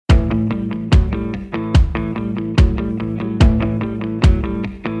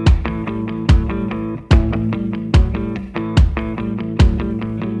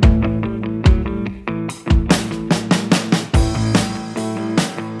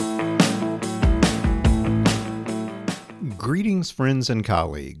Greetings, friends and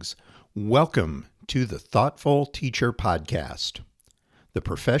colleagues. Welcome to the Thoughtful Teacher Podcast, the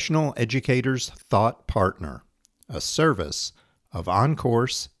professional educator's thought partner, a service of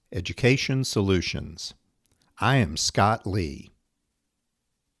On-Course Education Solutions. I am Scott Lee.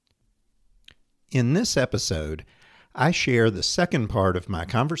 In this episode, I share the second part of my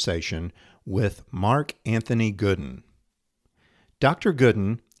conversation with Mark Anthony Gooden. Dr.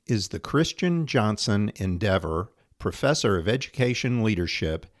 Gooden is the Christian Johnson Endeavor Professor of Education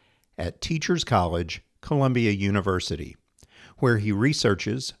Leadership at Teachers College, Columbia University, where he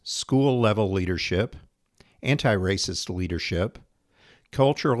researches school-level leadership, anti-racist leadership,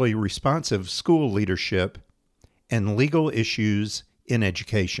 culturally responsive school leadership, and legal issues in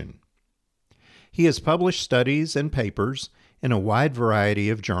education. He has published studies and papers in a wide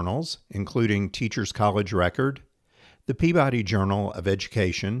variety of journals, including Teachers College Record, the Peabody Journal of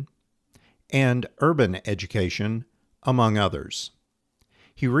Education, and Urban Education, among others.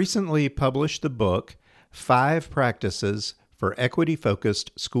 He recently published the book, 5 Practices for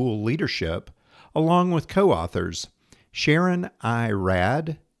Equity-Focused School Leadership, along with co-authors Sharon I.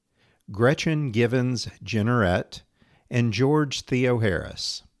 Rad, Gretchen Givens Jenneret, and George Theo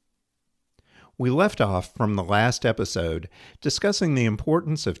Harris. We left off from the last episode discussing the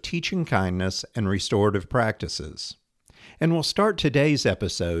importance of teaching kindness and restorative practices. And we'll start today's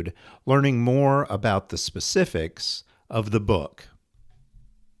episode learning more about the specifics of the book.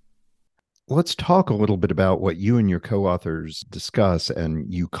 Let's talk a little bit about what you and your co-authors discuss and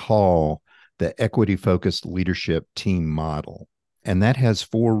you call the equity-focused leadership team model. And that has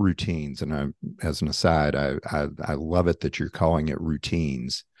 4 routines. And as an aside, I love it that you're calling it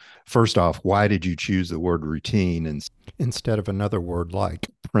routines. First off, why did you choose the word routine instead of another word like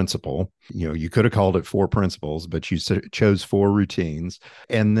principle? You know, you could have called it 4 principles, but you chose 4 routines.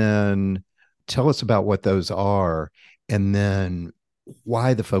 And then tell us about what those are, and then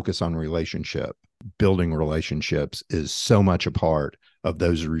why the focus on relationship. Building relationships is so much a part of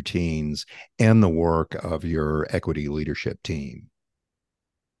those routines and the work of your equity leadership team.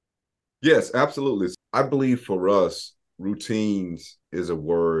 Yes, absolutely. I believe for us, routines is a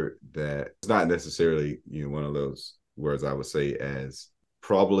word that it's not necessarily, one of those words I would say as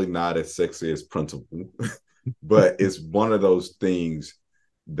probably not as sexy as principle, but it's one of those things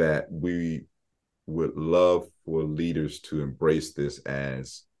that we would love for leaders to embrace this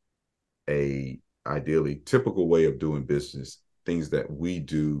as a ideally typical way of doing business, things that we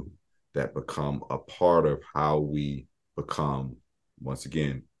do that become a part of how we become, once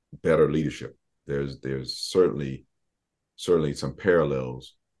again, better leadership. There's certainly some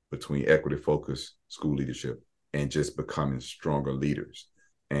parallels between equity-focused school leadership and just becoming stronger leaders.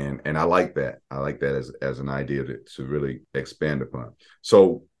 And I like that. I like that as an idea to really expand upon.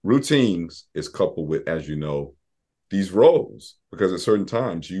 So routines is coupled with, as you know, these roles, because at certain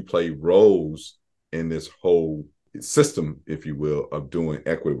times you play roles in this whole system, if you will, of doing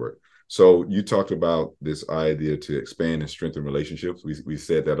equity work. So you talked about this idea to expand and strengthen relationships. We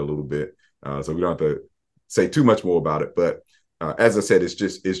said that a little bit, so we don't have to say too much more about it. But as I said, it's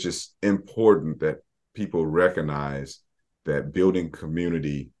just important that people recognize that building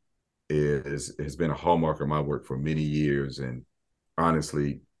community has been a hallmark of my work for many years. And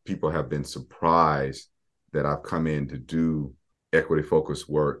honestly, people have been surprised that I've come in to do equity-focused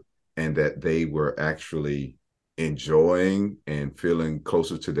work and that they were actually enjoying and feeling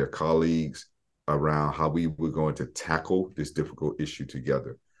closer to their colleagues around how we were going to tackle this difficult issue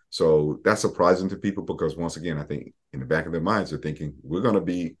together. So that's surprising to people because, once again, I think in the back of their minds, they're thinking we're going to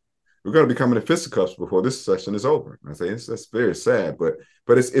be coming to fisticuffs before this session is over. And I say that's very sad, but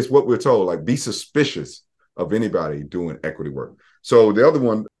it's what we're told. Like, be suspicious of anybody doing equity work. So the other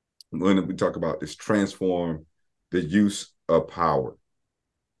one, when we talk about is transform the use of power.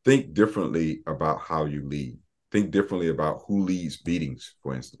 Think differently about how you lead. Think differently about who leads meetings,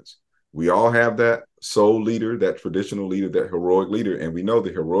 for instance. We all have that soul leader, that traditional leader, that heroic leader. And we know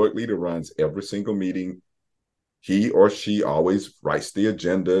the heroic leader runs every single meeting. He or she always writes the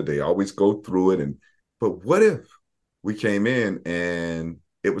agenda. They always go through it. But what if we came in and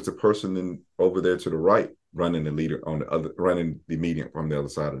it was the person over there to the right running running the meeting from the other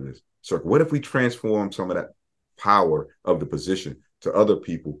side of this circle? What if we transform some of that power of the position to other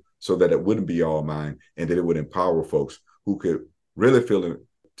people so that it wouldn't be all mine and that it would empower folks who could really feel,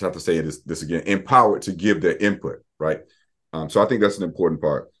 to have to say this again, empowered to give their input, right? So I think that's an important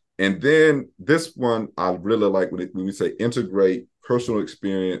part. And then this one, I really like when we say integrate personal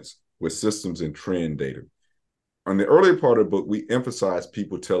experience with systems and trend data. On the earlier part of the book, we emphasize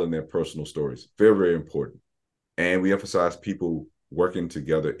people telling their personal stories. Very, very important. And we emphasize people working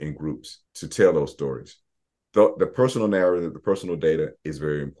together in groups to tell those stories. the personal narrative, the personal data is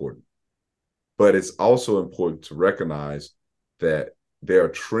very important. But it's also important to recognize that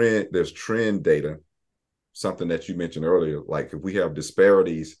there's trend data, something that you mentioned earlier, like if we have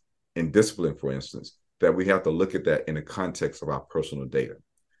disparities in discipline, for instance, that we have to look at that in the context of our personal data.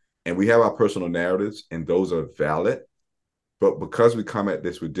 And we have our personal narratives, and those are valid. But because we come at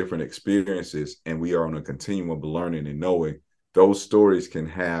this with different experiences and we are on a continuum of learning and knowing, those stories can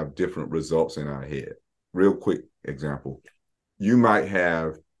have different results in our head. Real quick example, you might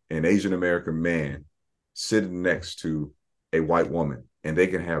have an Asian American man sitting next to a white woman, and they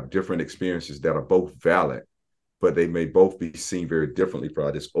can have different experiences that are both valid, but they may both be seen very differently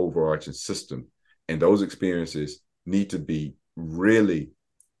by this overarching system. And those experiences need to be really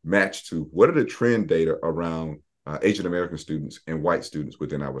matched to what are the trend data around Asian American students and white students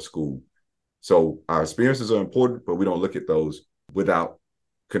within our school. So our experiences are important, but we don't look at those without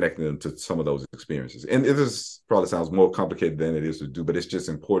connecting them to some of those experiences. And this probably sounds more complicated than it is to do, but it's just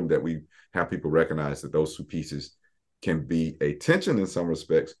important that we have people recognize that those two pieces can be a tension in some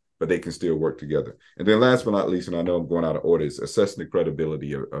respects, but they can still work together. And then last but not least, and I know I'm going out of order, is assessing the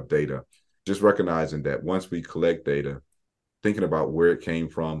credibility of data. Just recognizing that once we collect data, thinking about where it came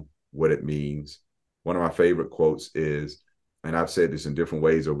from, what it means. One of my favorite quotes is, and I've said this in different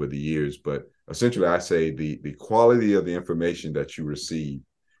ways over the years, but essentially I say the quality of the information that you receive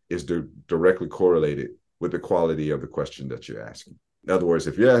is directly correlated with the quality of the question that you're asking. In other words,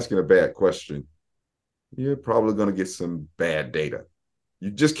 if you're asking a bad question, you're probably going to get some bad data.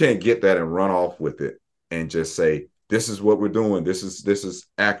 You just can't get that and run off with it and just say, this is what we're doing. This is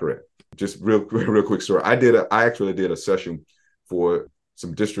accurate. Just real quick story. I actually did a session for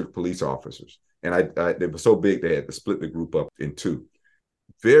some district police officers. And they were so big, they had to split the group up in two.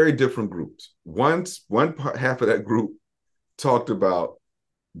 Very different groups. One half of that group talked about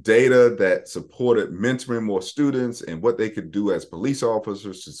data that supported mentoring more students and what they could do as police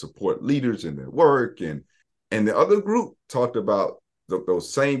officers to support leaders in their work. And the other group talked about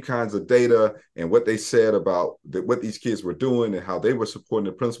those same kinds of data and what they said about what these kids were doing and how they were supporting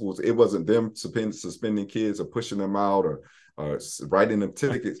the principals. It wasn't them suspending kids or pushing them out or writing them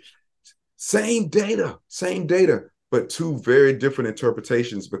tickets. Same data, but two very different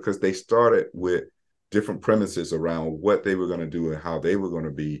interpretations because they started with different premises around what they were going to do and how they were going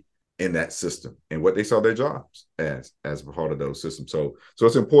to be in that system and what they saw their jobs as part of those systems. So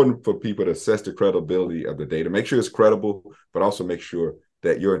it's important for people to assess the credibility of the data, make sure it's credible, but also make sure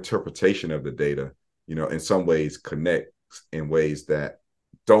that your interpretation of the data, in some ways connects in ways that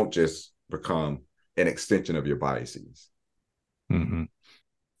don't just become an extension of your biases. Mm-hmm.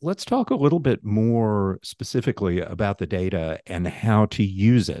 Let's talk a little bit more specifically about the data and how to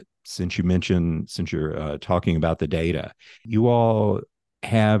use it. Since you're talking about the data, you all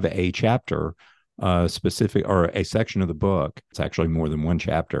have a chapter specific or a section of the book. It's actually more than one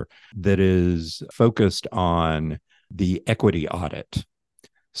chapter that is focused on the equity audit.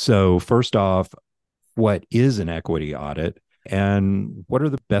 So first off, what is an equity audit? And what are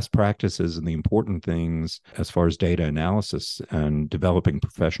the best practices and the important things as far as data analysis and developing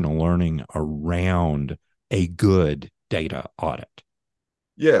professional learning around a good data audit?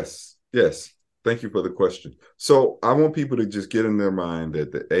 Yes. Thank you for the question. So I want people to just get in their mind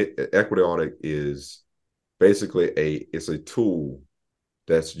that the equity audit is basically it's a tool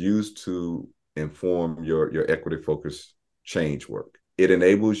that's used to inform your equity focused change work. It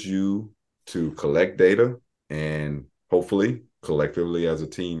enables you to collect data and hopefully collectively as a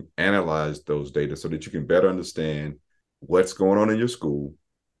team analyze those data so that you can better understand what's going on in your school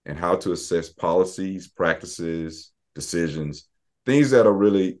and how to assess policies, practices, decisions, things that are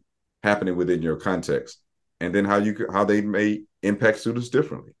really happening within your context, and then how they may impact students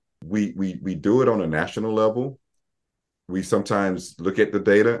differently. We do it on a national level. We sometimes look at the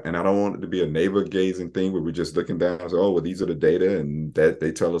data, and I don't want it to be a navel gazing thing where we're just looking down and say, oh, well, these are the data, and that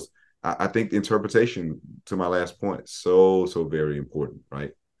they tell us. I think the interpretation, to my last point, so very important,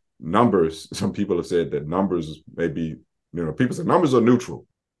 right? Numbers. Some people have said that numbers may be, people say numbers are neutral.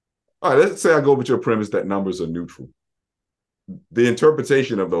 All right, let's say I go with your premise that numbers are neutral. The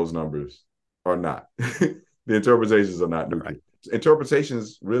interpretation of those numbers are not. The interpretations are not neutral. Right.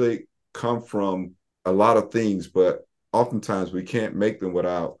 Interpretations really come from a lot of things, but oftentimes we can't make them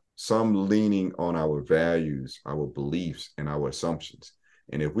without some leaning on our values, our beliefs, and our assumptions.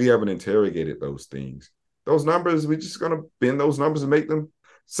 And if we haven't interrogated those things, those numbers, we're just going to bend those numbers and make them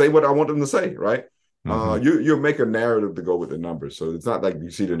say what I want them to say, right? Mm-hmm. You'll make a narrative to go with the numbers. So it's not like you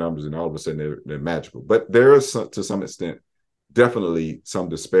see the numbers and all of a sudden they're magical. But there is, to some extent, definitely some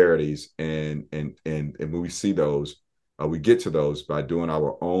disparities. And when we see those, we get to those by doing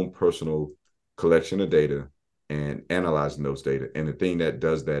our own personal collection of data and analyzing those data. And the thing that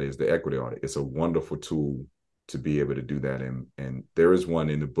does that is the equity audit. It's a wonderful tool to be able to do that. And there is one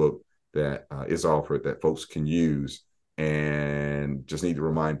in the book that is offered that folks can use, and just need to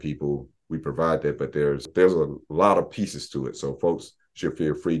remind people we provide that, but there's a lot of pieces to it. So folks should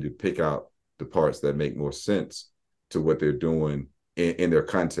feel free to pick out the parts that make more sense to what they're doing in their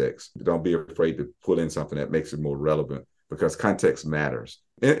context. Don't be afraid to pull in something that makes it more relevant, because context matters.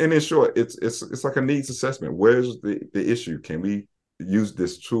 And in short, it's like a needs assessment. Where's the issue? Can we use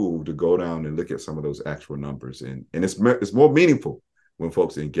this tool to go down and look at some of those actual numbers? And it's more meaningful when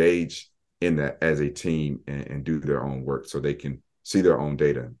folks engage in that as a team and do their own work, so they can see their own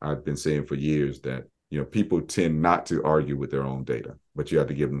data. I've been saying for years that, people tend not to argue with their own data, but you have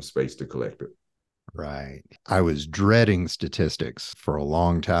to give them space to collect it. Right. I was dreading statistics for a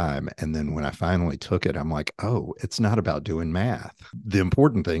long time. And then when I finally took it, I'm like, oh, it's not about doing math. The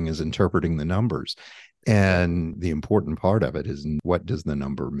important thing is interpreting the numbers. And the important part of it is, what does the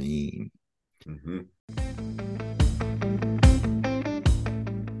number mean? Mm-hmm.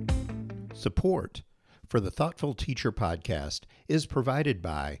 Support for the Thoughtful Teacher podcast is provided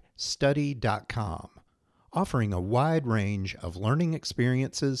by Study.com, offering a wide range of learning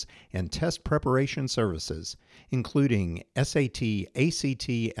experiences and test preparation services, including SAT, ACT,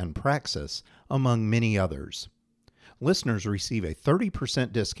 and Praxis, among many others. Listeners receive a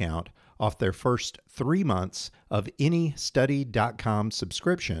 30% discount off their first 3 months of any Study.com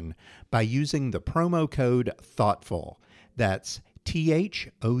subscription by using the promo code THOUGHTFUL. That's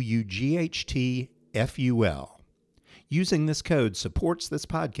THOUGHTFUL. Using this code supports this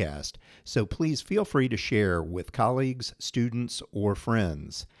podcast, so please feel free to share with colleagues, students, or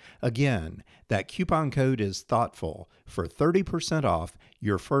friends. Again, that coupon code is THOUGHTFUL for 30% off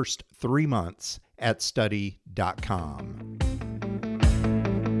your first 3 months at study.com.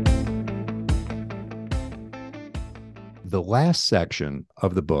 The last section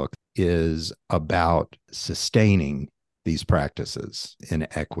of the book is about sustaining these practices in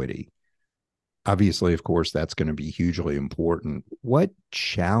equity. Obviously, of course, that's going to be hugely important. What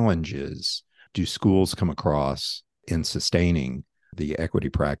challenges do schools come across in sustaining the equity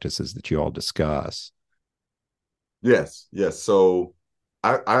practices that you all discuss? Yes. So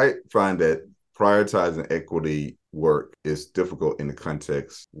I find that prioritizing equity work is difficult in the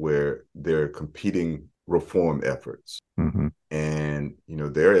context where there are competing reform efforts. Mm-hmm. And,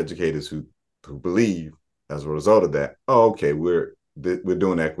 there are educators who believe, as a result of that, okay, we're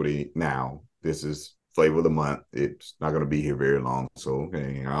doing equity now. This is flavor of the month. It's not going to be here very long. So,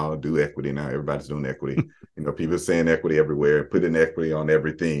 okay, I'll do equity now. Everybody's doing equity. People are saying equity everywhere, putting equity on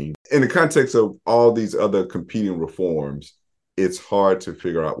everything. In the context of all these other competing reforms, it's hard to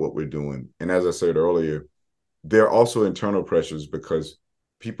figure out what we're doing. And as I said earlier, there are also internal pressures, because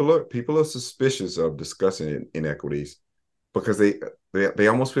people are suspicious of discussing inequities, because they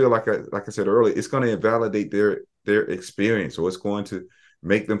almost feel like I said earlier, it's going to invalidate their experience, or it's going to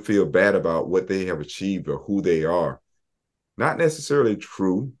make them feel bad about what they have achieved or who they are. Not necessarily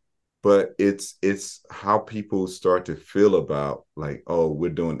true, but it's how people start to feel about, like, oh, we're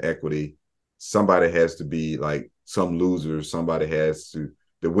doing equity. Somebody has to be like some loser. Somebody has to,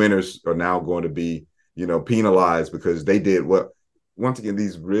 the winners are now going to be, penalized because they did what. Once again,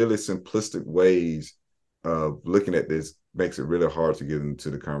 these really simplistic ways of looking at this makes it really hard to get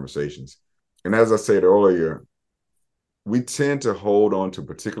into the conversations. And as I said earlier, we tend to hold on to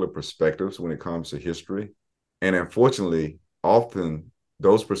particular perspectives when it comes to history. And unfortunately, often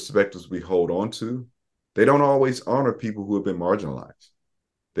those perspectives we hold on to, they don't always honor people who have been marginalized.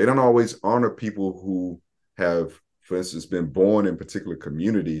 They don't always honor people who have, for instance, been born in particular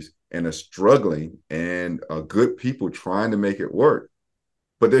communities and are struggling and are good people trying to make it work.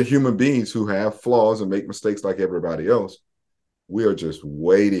 But they're human beings who have flaws and make mistakes like everybody else. We are just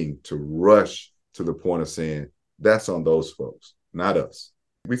waiting to rush to the point of saying, that's on those folks, not us.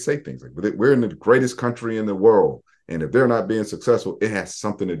 We say things like, we're in the greatest country in the world, and if they're not being successful, it has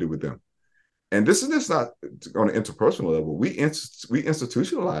something to do with them. And this is just not on an interpersonal level. We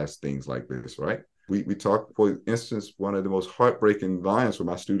institutionalize things like this, right? We talk, for instance, one of the most heartbreaking lines for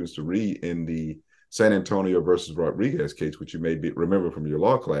my students to read in the San Antonio versus Rodriguez case, which you may remember from your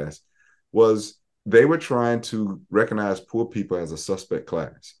law class, was they were trying to recognize poor people as a suspect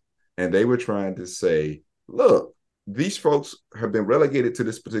class. And they were trying to say, look, these folks have been relegated to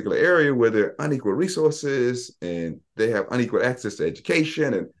this particular area where there are unequal resources and they have unequal access to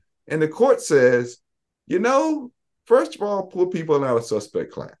education. And the court says, first of all, poor people are not a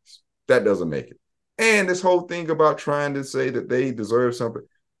suspect class. That doesn't make it. And this whole thing about trying to say that they deserve something,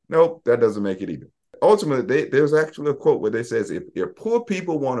 nope, that doesn't make it either. Ultimately, there's actually a quote where they says, if poor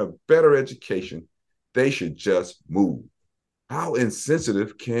people want a better education, they should just move. How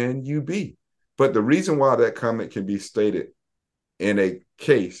insensitive can you be? But the reason why that comment can be stated in a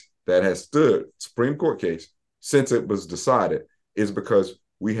case that has stood, Supreme Court case, since it was decided, is because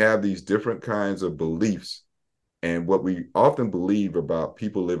we have these different kinds of beliefs. And what we often believe about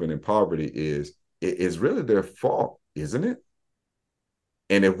people living in poverty is it is really their fault, isn't it?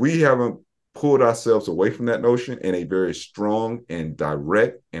 And if we haven't pulled ourselves away from that notion in a very strong and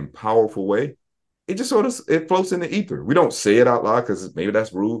direct and powerful way, it just sort of it floats in the ether. We don't say it out loud because maybe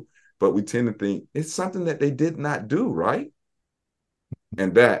that's rude, but we tend to think it's something that they did not do, right?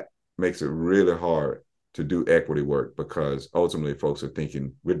 And that makes it really hard to do equity work because ultimately folks are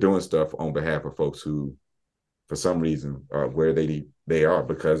thinking we're doing stuff on behalf of folks who, for some reason, are where they are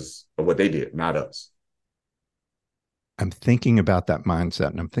because of what they did, not us. I'm thinking about that mindset,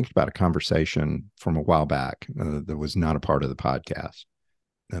 and I'm thinking about a conversation from a while back that was not a part of the podcast.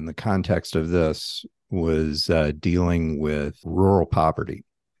 And the context of this was dealing with rural poverty.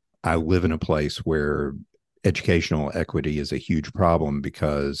 I live in a place where educational equity is a huge problem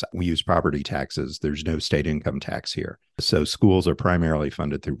because we use property taxes. There's no state income tax here. So schools are primarily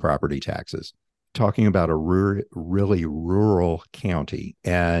funded through property taxes. Talking about a really rural county.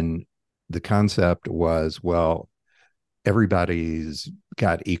 And the concept was, well, everybody's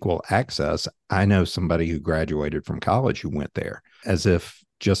got equal access. I know somebody who graduated from college who went there, as if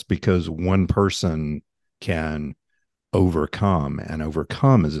just because one person can overcome, and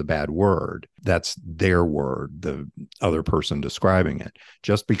overcome is a bad word. That's their word, the other person describing it.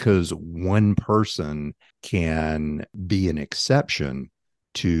 Just because one person can be an exception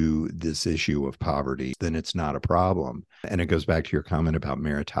to this issue of poverty, then it's not a problem. And it goes back to your comment about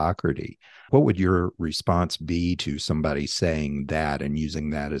meritocracy. What would your response be to somebody saying that and using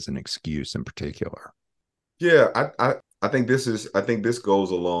that as an excuse in particular? Yeah, I think this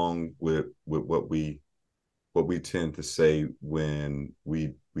goes along with what we tend to say when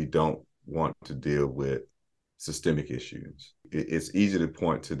we don't want to deal with systemic issues. It's easy to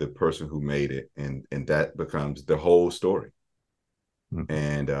point to the person who made it, and that becomes the whole story. Mm-hmm.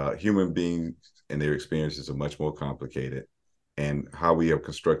 And human beings and their experiences are much more complicated, and how we have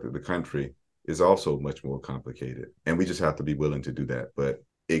constructed the country is also much more complicated. And we just have to be willing to do that. But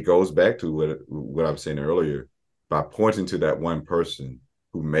it goes back to what I was saying earlier. By pointing to that one person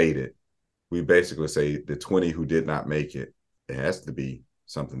who made it, we basically say the 20 who did not make it, it has to be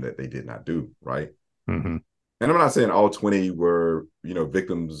something that they did not do, right? Mm-hmm. And I'm not saying all 20 were,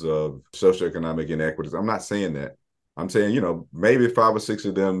 victims of socioeconomic inequities. I'm not saying that. I'm saying, maybe 5 or 6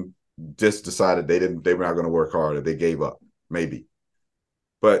 of them just decided they were not going to work hard, or they gave up, maybe.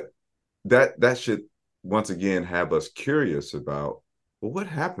 But that should once again have us curious about, well, what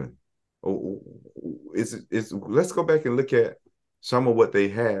happened? Let's go back and look at some of what they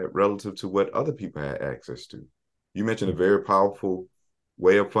had relative to what other people had access to. You mentioned a very powerful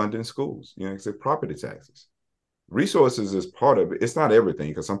way of funding schools. It's property taxes. Resources is part of it. It's not everything,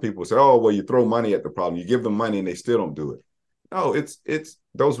 because some people say, oh, well, you throw money at the problem. You give them money and they still don't do it. No, it's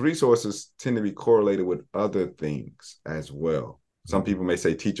those resources tend to be correlated with other things as well. Some people may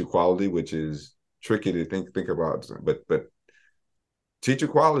say teacher quality, which is tricky to think about, but teacher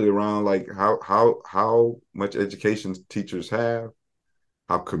quality around like how much education teachers have,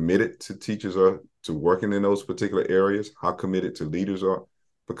 how committed to teachers are to working in those particular areas, how committed to leaders are,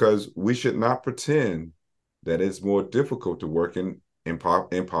 because we should not pretend that it's more difficult to work in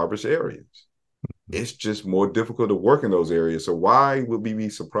impoverished areas. It's just more difficult to work in those areas. So why would we be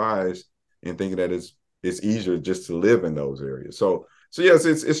surprised in thinking that it's easier just to live in those areas? So yes,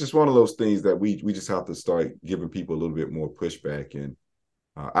 it's just one of those things that we just have to start giving people a little bit more pushback. And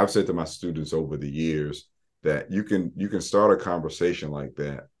I've said to my students over the years that you can start a conversation like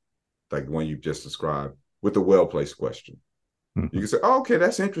that, like the one you just described, with a well-placed question. Mm-hmm. You can say, oh, okay,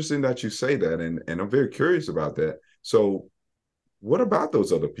 that's interesting that you say that, and I'm very curious about that. So what about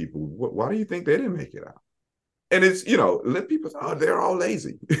those other people? Why do you think they didn't make it out? And it's, let people say, oh, they're all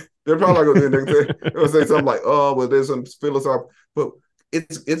lazy. They're probably they'll say something like, oh, well, there's some philosophy, but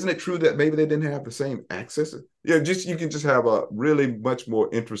isn't it true that maybe they didn't have the same access? You can just have a really much more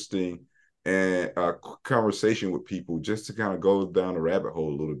interesting and conversation with people, just to kind of go down the rabbit hole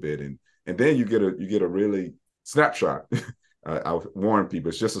a little bit, and then you get a really snapshot. I'll warn people,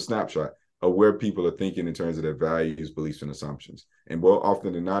 it's just a snapshot of where people are thinking in terms of their values, beliefs, and assumptions. And more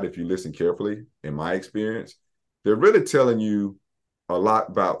often than not, if you listen carefully, in my experience, they're really telling you a lot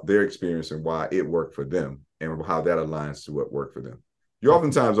about their experience and why it worked for them and how that aligns to what worked for them. You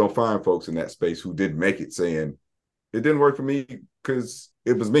oftentimes don't find folks in that space who didn't make it saying, it didn't work for me because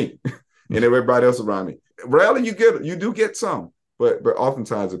it was me and everybody else around me. Rarely you do get some, but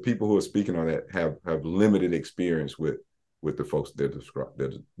oftentimes the people who are speaking on that have limited experience with the folks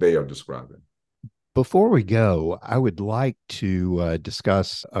that they are describing. Before we go, I would like to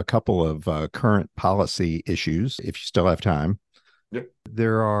discuss a couple of current policy issues, if you still have time. Yep.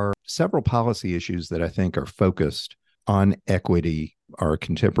 There are several policy issues that I think are focused on equity, are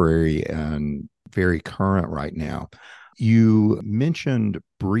contemporary and very current right now. You mentioned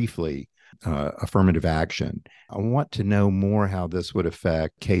briefly affirmative action. I want to know more how this would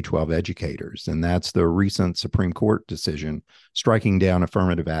affect K-12 educators, and that's the recent Supreme Court decision striking down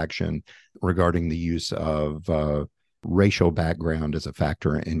affirmative action regarding the use of racial background as a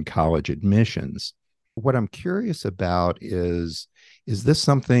factor in college admissions. What I'm curious about is this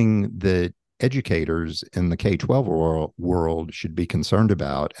something that educators in the K-12 world should be concerned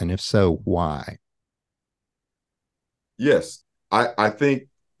about? And if so, why? Yes, I think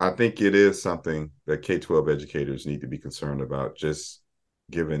it is something that K-12 educators need to be concerned about, just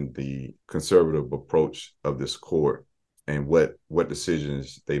given the conservative approach of this court and what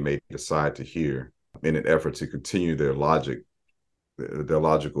decisions they may decide to hear in an effort to continue their logical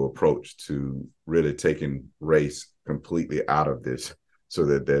approach to really taking race completely out of this, so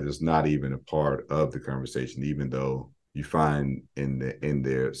that that is not even a part of the conversation, even though you find in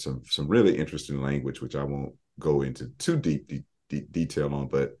there some really interesting language, which I won't go into too deep detail on,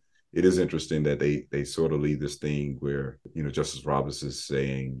 but it is interesting that they sort of leave this thing where, Justice Roberts is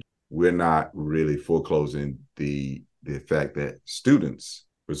saying we're not really foreclosing the fact that students,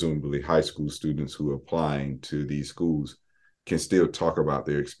 presumably high school students who are applying to these schools, can still talk about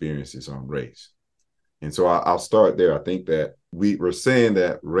their experiences on race. And so I'll start there. I think that we're saying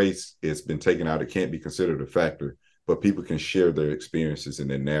that race has been taken out. It can't be considered a factor, but people can share their experiences and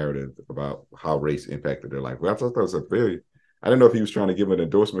their narrative about how race impacted their life. Well, I thought that was I don't know if he was trying to give an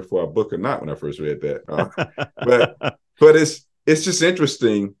endorsement for our book or not when I first read that. But it's just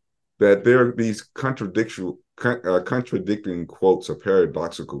interesting that there are these contradicting quotes or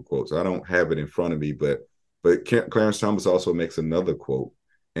paradoxical quotes. I don't have it in front of me, but Clarence Thomas also makes another quote.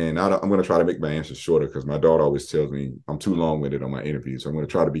 And I'm going to try to make my answers shorter because my daughter always tells me I'm too long-winded on my interviews. So I'm going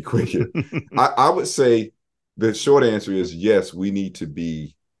to try to be quick here. I would say the short answer is yes, we need to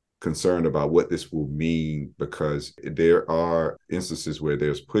be concerned about what this will mean, because there are instances where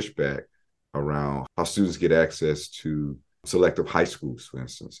there's pushback around how students get access to selective high schools, for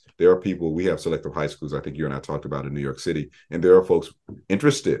instance. There are people, we have selective high schools, I think you and I talked about in New York City, and there are folks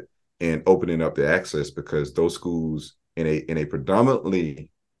interested in opening up the access because those schools in a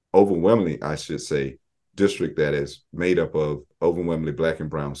predominantly, overwhelmingly, I should say, district that is made up of overwhelmingly Black and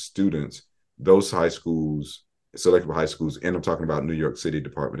brown students, those high schools, selective high schools, and I'm talking about New York City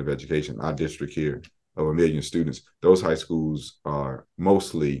Department of Education, our district here of 1 million students, those high schools are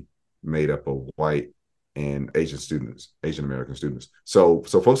mostly made up of white and Asian students, Asian American students. So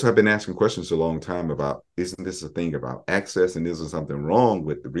folks have been asking questions a long time about, isn't this a thing about access, and isn't something wrong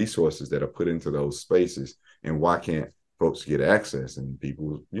with the resources that are put into those spaces, and why can't folks get access? And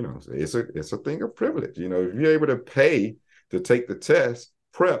people, it's a thing of privilege. If you're able to pay to take the test,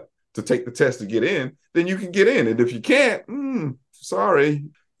 prep to take the test to get in, then you can get in. And if you can't, sorry.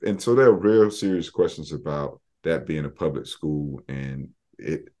 And so there are real serious questions about that being a public school and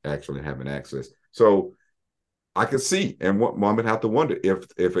it actually having access. So I could see, and one would have to wonder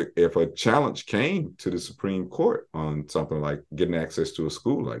if a challenge came to the Supreme Court on something like getting access to a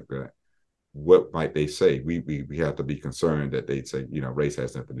school like that, what might they say? We have to be concerned that they'd say, race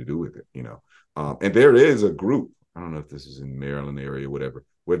has nothing to do with it, and there is a group, I don't know if this is in Maryland area or whatever,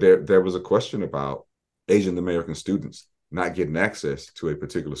 where there was a question about Asian American students not getting access to a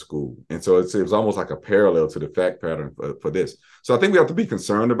particular school. And so it was almost like a parallel to the fact pattern for this. So I think we have to be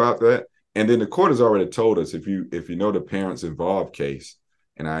concerned about that. And then the court has already told us, if you know the parents involved case,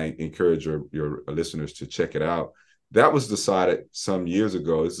 and I encourage your listeners to check it out, that was decided some years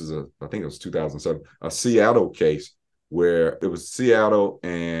ago. This is I think it was 2007, a Seattle case where it was Seattle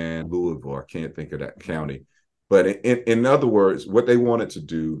and Louisville. I can't think of that county. But in other words, what they wanted to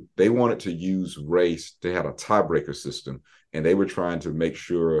do, they wanted to use race. They had a tiebreaker system, and they were trying to make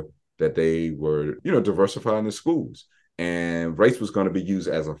sure that they were, diversifying the schools. And race was going to be used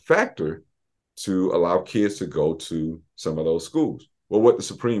as a factor to allow kids to go to some of those schools. Well, what the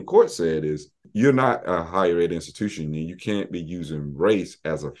Supreme Court said is, you're not a higher ed institution, and you can't be using race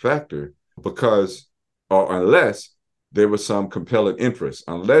as a factor because, or unless there was some compelling interest,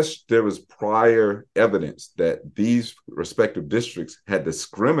 unless there was prior evidence that these respective districts had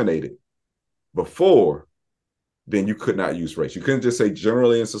discriminated before, then you could not use race. You couldn't just say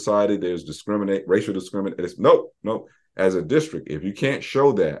generally in society there's racial discrimination. No. As a district, if you can't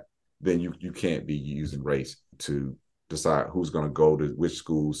show that, then you can't be using race to decide who's going to go to which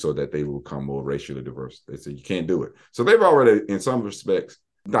school so that they will become more racially diverse. They say you can't do it. So they've already, in some respects,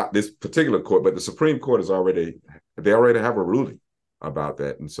 not this particular court, but the Supreme Court they already have a ruling about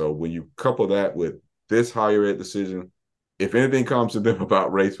that. And so when you couple that with this higher ed decision, if anything comes to them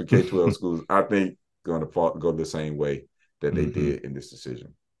about race for K-12 schools, I think going to go the same way that they did in this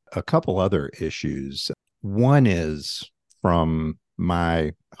decision. A couple other issues. One is from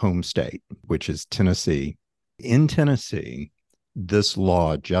my home state, which is Tennessee. In Tennessee, this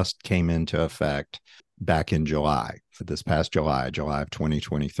law just came into effect back in July, this past July of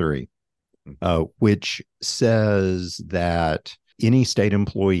 2023, which says that any state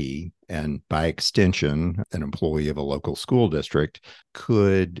employee, and by extension, an employee of a local school district,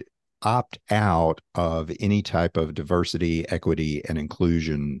 could opt out of any type of diversity, equity, and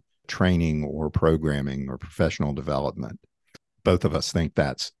inclusion training or programming or professional development. Both of us think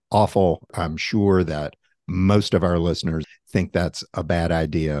that's awful. I'm sure that most of our listeners think that's a bad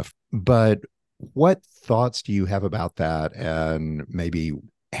idea. But what thoughts do you have about that? And maybe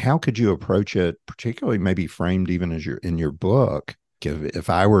how could you approach it, particularly maybe framed even as in your book? If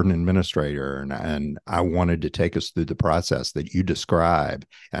I were an administrator and I wanted to take us through the process that you describe,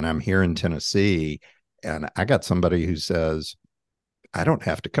 and I'm here in Tennessee, and I got somebody who says, I don't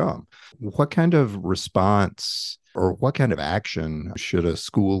have to come. What kind of response or what kind of action should a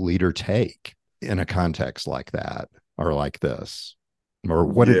school leader take in a context like that or like this? Or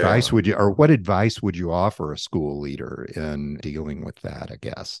what advice would you offer a school leader in dealing with that, I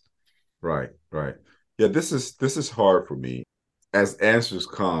guess? Right. Yeah, this is hard for me. As answers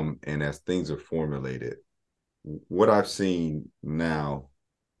come and as things are formulated, what I've seen now,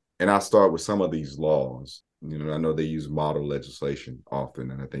 and I'll start with some of these laws. I know they use model legislation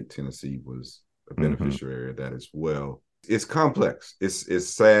often, and I think Tennessee was a beneficiary of that as well. It's complex. It's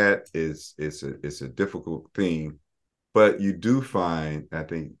sad. It's a difficult thing, but you do find, I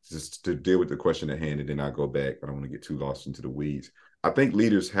think, just to deal with the question at hand, and then I'll go back. I don't want to get too lost into the weeds. I think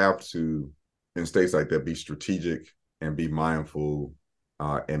leaders have to, in states like that, be strategic and be mindful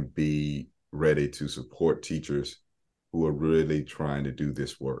and be ready to support teachers who are really trying to do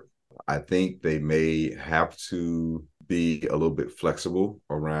this work. I think they may have to be a little bit flexible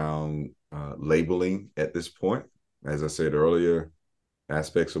around labeling at this point. As I said earlier,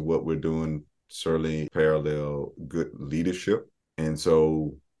 aspects of what we're doing certainly parallel good leadership. And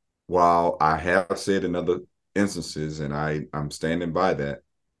so while I have said in other instances, and I'm standing by that,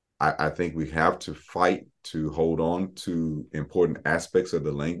 I think we have to fight to hold on to important aspects of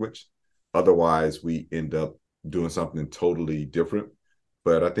the language. Otherwise, we end up doing something totally different.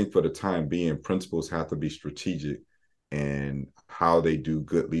 But I think for the time being, principals have to be strategic in how they do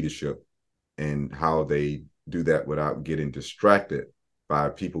good leadership and how they do that without getting distracted by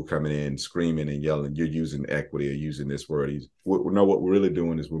people coming in screaming and yelling, you're using equity or using this word. What we're really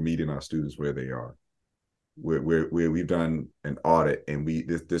doing is we're meeting our students where they are. We've done an audit, and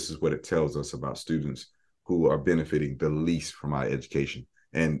this is what it tells us about students who are benefiting the least from our education.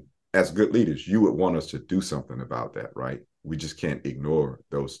 And as good leaders, you would want us to do something about that, right? We just can't ignore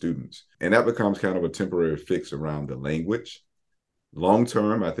those students. And that becomes kind of a temporary fix around the language. Long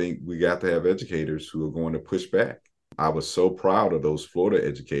term, I think we got to have educators who are going to push back. I was so proud of those Florida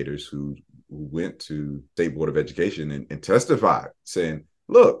educators who went to State Board of Education and testified saying,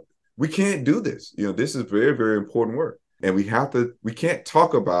 look, we can't do this. This is very, very important work. And we can't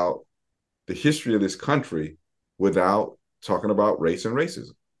talk about the history of this country without talking about race and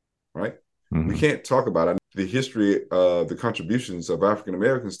racism, right? We can't talk about the history of the contributions of African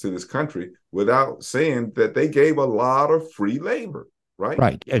Americans to this country without saying that they gave a lot of free labor, right?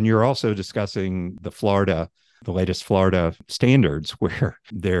 Right. And you're also discussing the latest Florida standards, where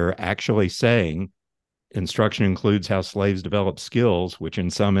they're actually saying instruction includes how slaves develop skills, which in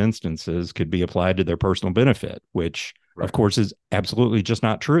some instances could be applied to their personal benefit, which of course is absolutely just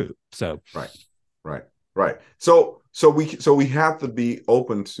not true. So right. So we have to be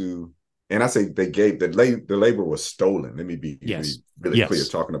open to, and I say they gave the labor was stolen. Let me be really clear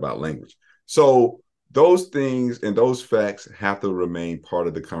talking about language. So those things and those facts have to remain part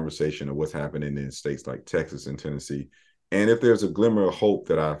of the conversation of what's happening in states like Texas and Tennessee. And if there's a glimmer of hope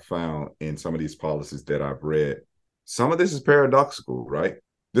that I've found in some of these policies that I've read, some of this is paradoxical, right?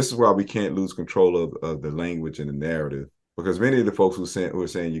 This is why we can't lose control of the language and the narrative, because many of the folks who are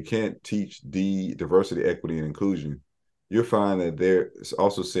saying you can't teach diversity, equity, and inclusion, you'll find that they're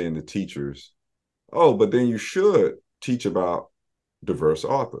also saying to teachers, oh, but then you should teach about diverse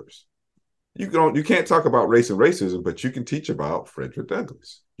authors. You can't talk about race and racism, but you can teach about Frederick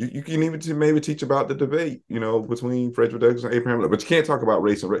Douglass. You can even maybe teach about the debate, between Frederick Douglass and Abraham Lincoln, but you can't talk about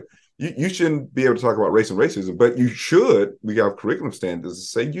race and race. You shouldn't be able to talk about race and racism, but you should. We have curriculum standards that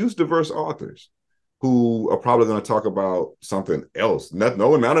say use diverse authors who are probably going to talk about something else. None of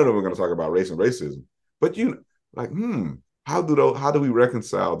them are going to talk about race and racism. But how do we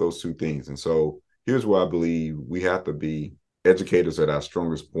reconcile those two things? And so here's where I believe we have to be educators at our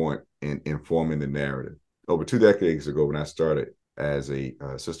strongest point in informing the narrative. Over 2 decades ago, when I started as a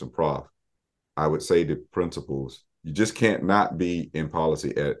assistant prof, I would say to principals, you just can't not be in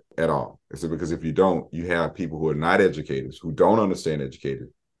policy at all. It's because if you don't, you have people who are not educators, who don't understand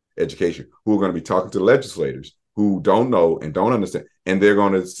education, who are going to be talking to legislators who don't know and don't understand, and they're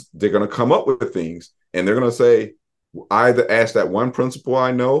going to come up with things, and they're going to say, either ask that one principal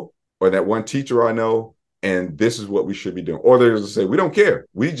I know or that one teacher I know, and this is what we should be doing. Or they're going to say, we don't care.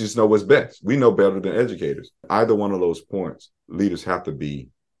 We just know what's best. We know better than educators. Either one of those points, leaders have to be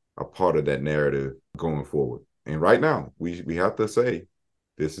a part of that narrative going forward. And right now, we have to say,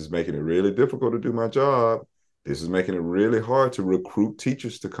 this is making it really difficult to do my job. This is making it really hard to recruit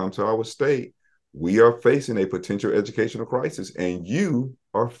teachers to come to our state. We are facing a potential educational crisis, and you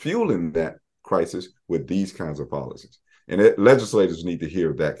are fueling that crisis with these kinds of policies. And legislators need to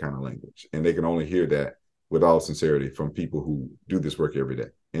hear that kind of language, and they can only hear that with all sincerity from people who do this work every day.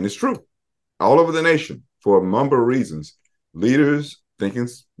 And it's true. All over the nation, for a number of reasons, leaders thinking,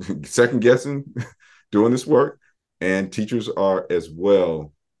 second guessing, doing this work, and teachers are as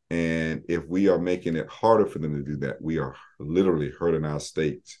well. And if we are making it harder for them to do that, we are literally hurting our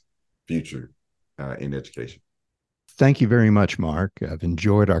state's future in education. Thank you very much, Mark. I've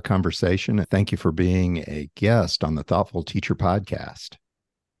enjoyed our conversation. Thank you for being a guest on the Thoughtful Teacher Podcast.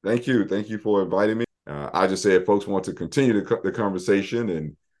 Thank you. Thank you for inviting me. I just say if folks want to continue the conversation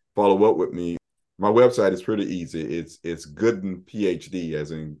and follow up with me, my website is pretty easy. It's Gooden PhD,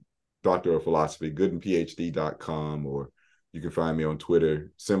 as in Doctor of Philosophy, goodenphd.com, or you can find me on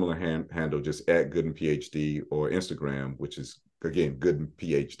Twitter, similar handle, just at Gooden PhD, or Instagram, which is, again, Gooden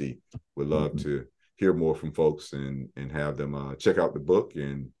PhD. Would love to hear more from folks and have them check out the book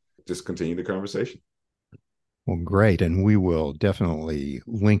and just continue the conversation. Well, great. And we will definitely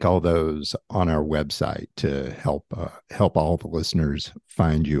link all those on our website to help all the listeners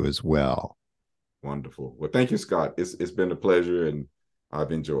find you as well. Wonderful. Well, thank you, Scott. It's been a pleasure, and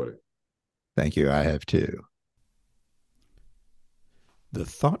I've enjoyed it. Thank you. I have too. The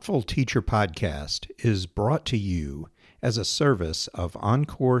Thoughtful Teacher Podcast is brought to you as a service of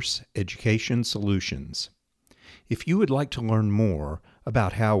On-Course Education Solutions. If you would like to learn more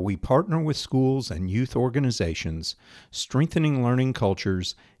about how we partner with schools and youth organizations, strengthening learning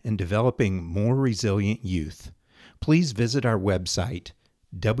cultures and developing more resilient youth, please visit our website,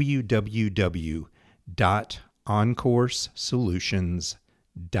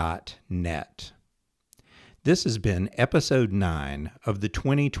 www.encoursesolutions.net. This has been episode 9 of the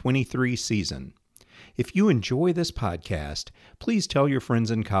 2023 season. If you enjoy this podcast, please tell your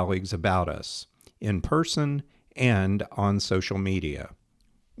friends and colleagues about us, in person and on social media.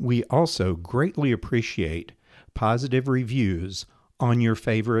 We also greatly appreciate positive reviews on your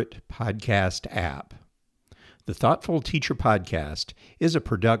favorite podcast app. The Thoughtful Teacher Podcast is a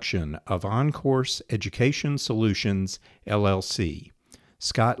production of On-Course Education Solutions, LLC.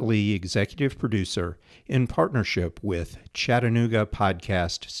 Scott Lee, executive producer, in partnership with Chattanooga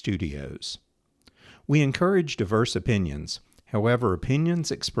Podcast Studios. We encourage diverse opinions. However, opinions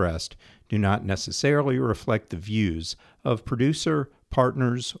expressed do not necessarily reflect the views of producer,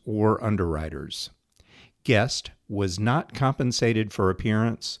 partners, or underwriters. Guest was not compensated for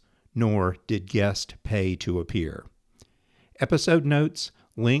appearance, nor did guest pay to appear. Episode notes,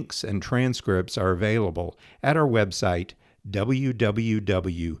 links, and transcripts are available at our website,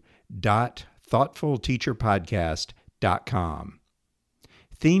 www.thoughtfulteacherpodcast.com.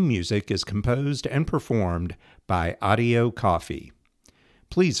 Theme music is composed and performed by Audio Coffee.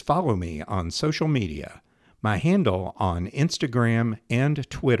 Please follow me on social media. My handle on Instagram and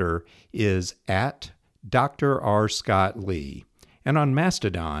Twitter is at Dr. R. Scott Lee, and on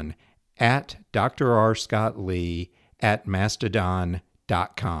Mastodon at Dr. R. Scott Lee at mastodon.com.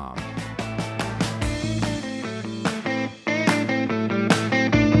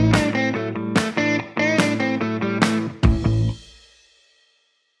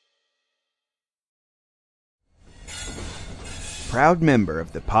 Proud member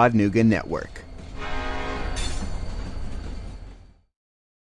of the Podnuga Network.